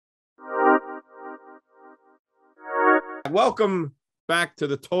Welcome back to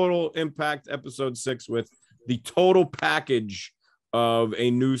the Total Impact episode 6 with the total package of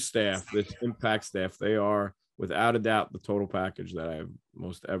a new staff, this Impact staff. They are without a doubt the total package that I've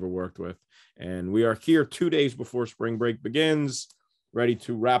most ever worked with. And we are here 2 days before spring break begins, ready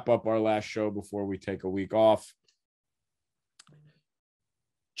to wrap up our last show before we take a week off.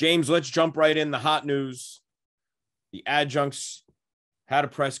 James, let's jump right in. The hot news. The adjuncts had a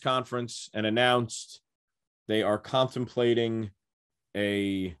press conference and announced they are contemplating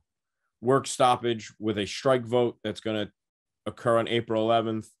a work stoppage with a strike vote that's going to occur on April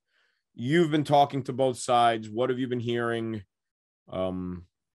 11th. You've been talking to both sides. What have you been hearing? And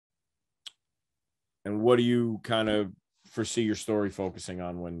what do you kind of foresee your story focusing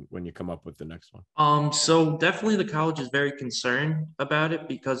on when you come up with the next one? So definitely the college is very concerned about it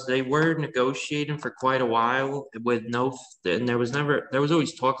because they were negotiating for quite a while with and there was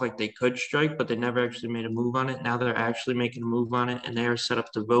always talk like they could strike, but they never actually made a move on it. Now they're actually making a move on it and they are set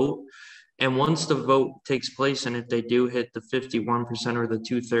up to vote. And once the vote takes place, and if they do hit the 51% or the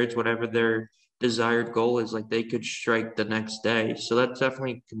 2/3, whatever their desired goal is, like they could strike the next day. So that's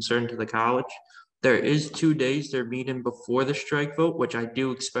definitely a concern to the college. There is 2 days they're meeting before the strike vote, which I do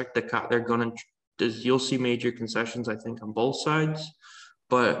expect they're going to, you'll see major concessions, I think, on both sides.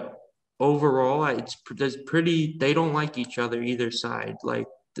 But overall, they don't like each other, either side. Like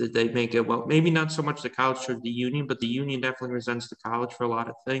they make it, well, maybe not so much the college towards the union, but the union definitely resents the college for a lot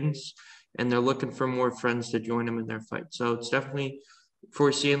of things. And they're looking for more friends to join them in their fight. So it's definitely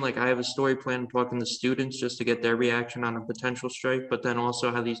foreseeing, like I have a story plan talking to students just to get their reaction on a potential strike, but then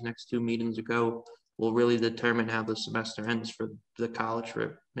also how these next 2 meetings go will really determine how the semester ends for the college,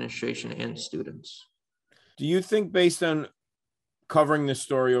 for administration and students. Do you think, based on covering this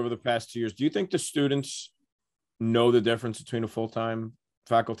story over the past 2 years, do you think the students know the difference between a full-time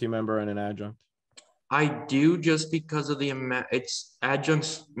faculty member and an adjunct? I do, just because of the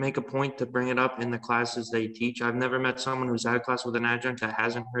adjuncts make a point to bring it up in the classes they teach. I've never met someone who's had a class with an adjunct that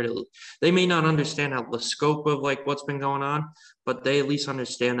hasn't heard it. They may not understand how the scope of like what's been going on, but they at least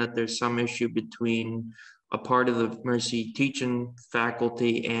understand that there's some issue between a part of the Mercy teaching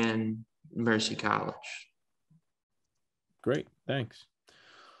faculty and Mercy College. Great, thanks.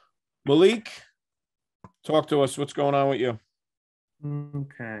 Malik, talk to us. What's going on with you?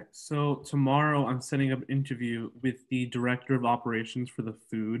 Okay, so tomorrow I'm setting up an interview with the director of operations for the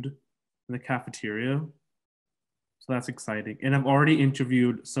food in the cafeteria. So that's exciting. And I've already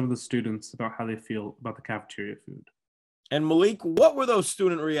interviewed some of the students about how they feel about the cafeteria food. And Malik, what were those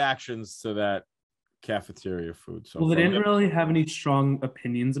student reactions to that cafeteria food? Well, they didn't really have any strong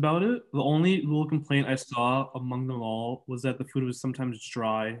opinions about it. The only little complaint I saw among them all was that the food was sometimes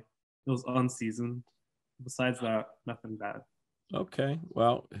dry. It was unseasoned. Besides that, nothing bad. Okay.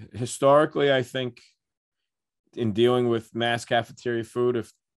 Well, historically, I think in dealing with mass cafeteria food,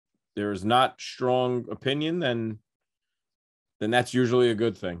 if there is not strong opinion, then that's usually a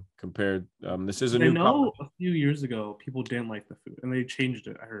good thing compared. This is a new. I know a few years ago, people didn't like the food and they changed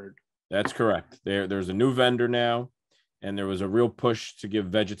it, I heard. That's correct. There's a new vendor now, and there was a real push to give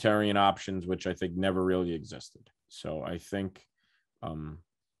vegetarian options, which I think never really existed. So I think the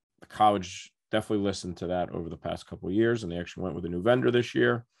college definitely listened to that over the past couple of years, and they actually went with a new vendor this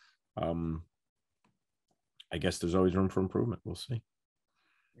year. I guess there's always room for improvement. We'll see.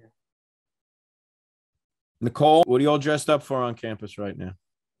 Yeah. Nicole, what are you all dressed up for on campus right now?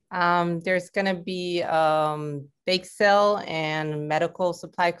 There's going to be bake sale and medical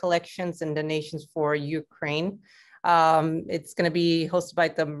supply collections and donations for Ukraine. It's going to be hosted by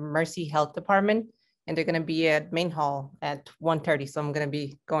the Mercy Health Department, and they're going to be at Main Hall at 1:30. So I'm going to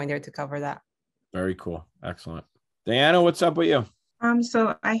be going there to cover that. Very cool. Excellent. Diana, what's up with you?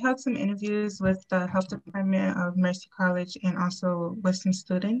 So I held some interviews with the health department of Mercy College and also with some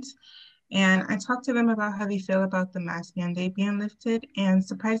students. And I talked to them about how they feel about the mask mandate being lifted. And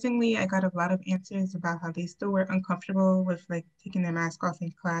surprisingly, I got a lot of answers about how they still were uncomfortable with like taking their mask off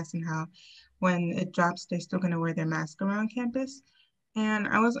in class and how when it drops, they're still going to wear their mask around campus. And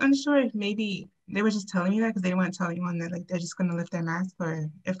I was unsure if maybe they were just telling me that because they didn't want to tell anyone that like they're just going to lift their mask, or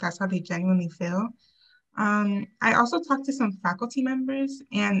if that's how they genuinely feel. I also talked to some faculty members,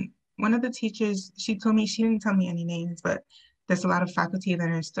 and one of the teachers, she didn't tell me any names, but there's a lot of faculty that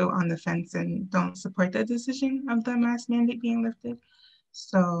are still on the fence and don't support the decision of the mask mandate being lifted.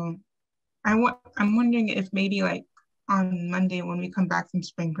 So I'm wondering if maybe like on Monday when we come back from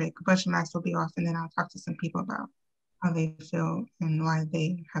spring break, a bunch of masks will be off, and then I'll talk to some people about how they feel and why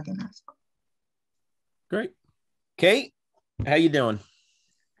they have the mask on. Great. Kate, how you doing?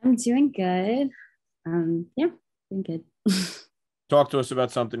 I'm doing good. Yeah, doing good. Talk to us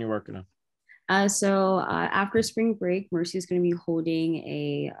about something you're working on. After spring break, Mercy is going to be holding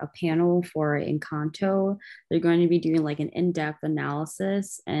a panel for Encanto. They're going to be doing like an in-depth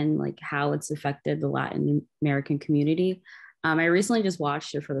analysis and like how it's affected the Latin American community. I recently just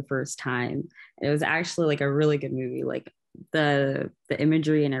watched it for the first time. It was actually like a really good movie. Like the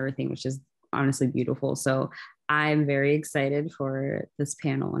imagery and everything was just honestly beautiful. So I'm very excited for this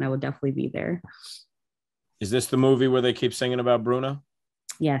panel, and I will definitely be there. Is this the movie where they keep singing about Bruno?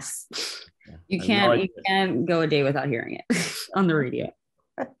 Yes. You can't go a day without hearing it on the radio.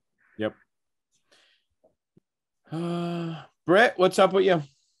 Yep. Brett, what's up with you?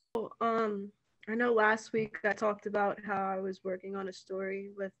 I know last week I talked about how I was working on a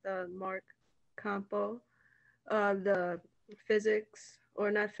story with Mark Campo, the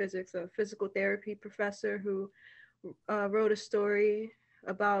a physical therapy professor who wrote a story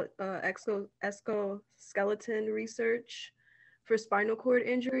about exoskeleton research for spinal cord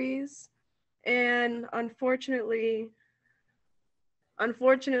injuries. And unfortunately,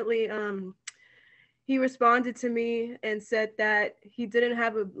 he responded to me and said that he didn't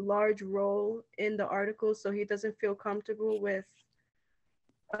have a large role in the article, so he doesn't feel comfortable with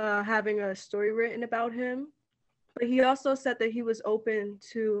having a story written about him. But he also said that he was open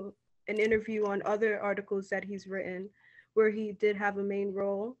to an interview on other articles that he's written where he did have a main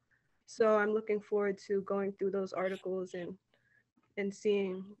role. So I'm looking forward to going through those articles and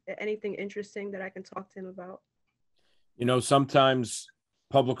seeing anything interesting that I can talk to him about. You know, sometimes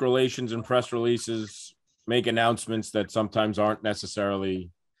public relations and press releases make announcements that sometimes aren't necessarily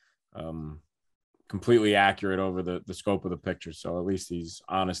completely accurate over the scope of the picture. So at least he's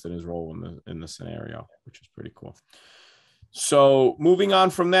honest in his role in the scenario, which is pretty cool. So moving on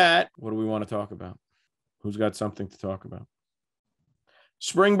from that, what do we want to talk about? Who's got something to talk about?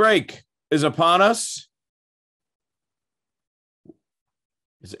 Spring break is upon us.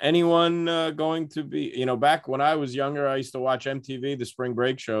 Is anyone going to be, you know, back when I was younger, I used to watch MTV, the spring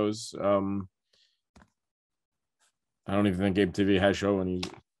break shows. I don't even think MTV has show any.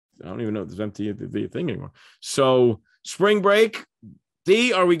 I don't even know if there's MTV thing anymore. So spring break,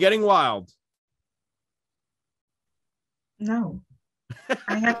 D, are we getting wild? No.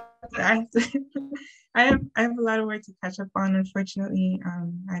 I have I have a lot of work to catch up on, unfortunately.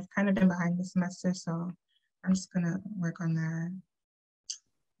 I've kind of been behind the semester, so I'm just gonna work on that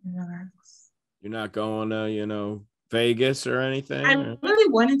and relax. You're not going to, you know, Vegas or anything? I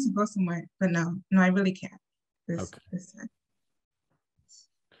really wanted to go somewhere, but no, I really can't. This time.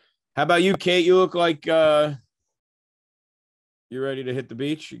 How about you, Kate? You look like you're ready to hit the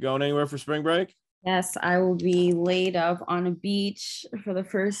beach. You going anywhere for spring break? Yes, I will be laid up on a beach for the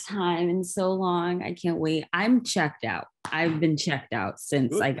first time in so long. I can't wait. I'm checked out. I've been checked out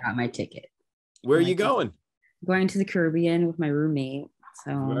since I got my ticket. Where are you going? Going to the Caribbean with my roommate.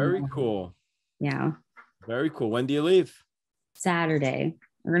 So very cool. Yeah. Very cool. When do you leave? Saturday.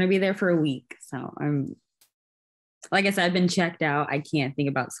 We're gonna be there for a week. So I'm, like I said, I've been checked out. I can't think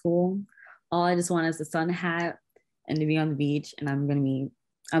about school. All I just want is a sun hat and to be on the beach, and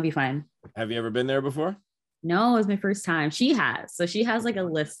I'll be fine. Have you ever been there before? No, it was my first time. She has. So she has like a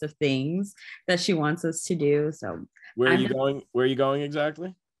list of things that she wants us to do. So where are you going? Where are you going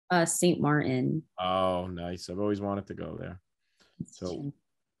exactly? St. Martin. Oh, nice. I've always wanted to go there. So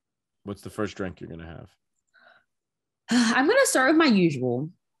what's the first drink you're gonna have? I'm gonna start with my usual,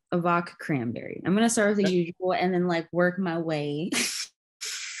 a vodka cranberry. I'm gonna start with the usual and then like work my way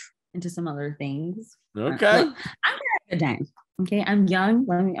into some other things. Okay. I'm gonna have a good time. Okay, I'm young.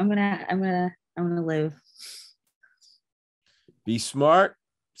 I'm gonna live. Be smart.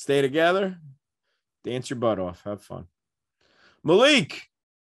 Stay together. Dance your butt off. Have fun. Malik,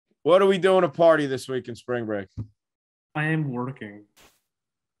 what are we doing a party this week in spring break? I am working.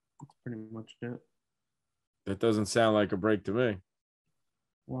 That's pretty much it. That doesn't sound like a break to me.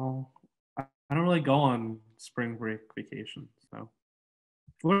 Well, I don't really go on spring break vacation. So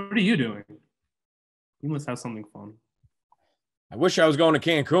what are you doing? You must have something fun. I wish I was going to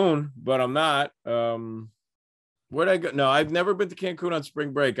Cancun, but I'm not. Where'd I go? No, I've never been to Cancun on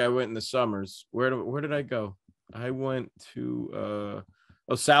spring break. I went in the summers. Where did I go? I went to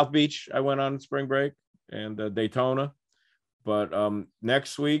South Beach. I went on spring break and Daytona. But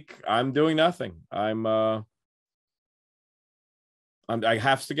next week I'm doing nothing. I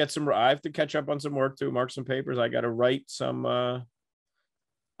have to get I have to catch up on some work too, mark some papers. I got to write some. I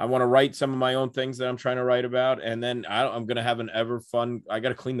want to write some of my own things that I'm trying to write about, and then I'm going to have an ever fun. I got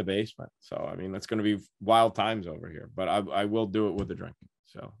to clean the basement, so I mean that's going to be wild times over here. But I will do it with a drink.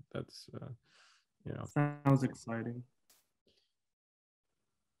 So that's sounds exciting.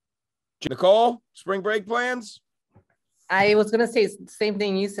 Nicole, spring break plans? I was gonna say the same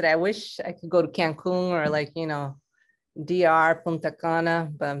thing you said. I wish I could go to Cancun or like, DR, Punta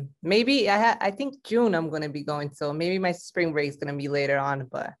Cana, but maybe I think June I'm gonna be going. So maybe my spring break is gonna be later on,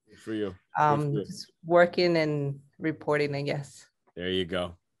 but Good for you. Good for you. just working and reporting, I guess. There you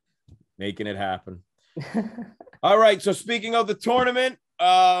go. Making it happen. All right. So speaking of the tournament,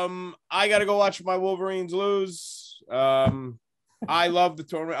 I gotta go watch my Wolverines lose. I love the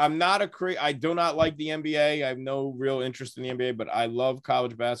tournament. I do not like the NBA. I have no real interest in the NBA, but I love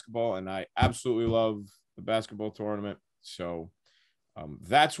college basketball and I absolutely love the basketball tournament. So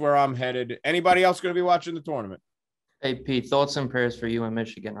that's where I'm headed. Anybody else going to be watching the tournament? Hey, Pete, thoughts and prayers for you in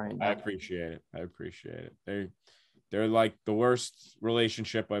Michigan right now. I appreciate it. They're like the worst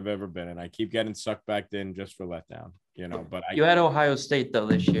relationship I've ever been in. I keep getting sucked back in just for letdown, but you had Ohio State though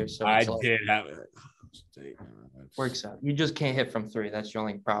this year, so I did have State. Works out. You just can't hit from three. That's your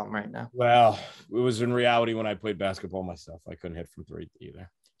only problem right now. Well, it was in reality when I played basketball myself. I couldn't hit from three either.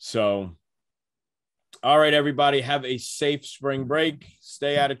 So, all right, everybody, have a safe spring break.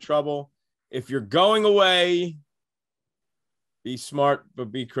 Stay out of trouble. If you're going away, be smart,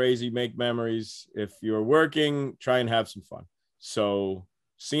 but be crazy. Make memories. If you're working, try and have some fun. So,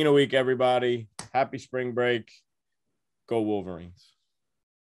 see you in a week, everybody. Happy spring break. Go Wolverines.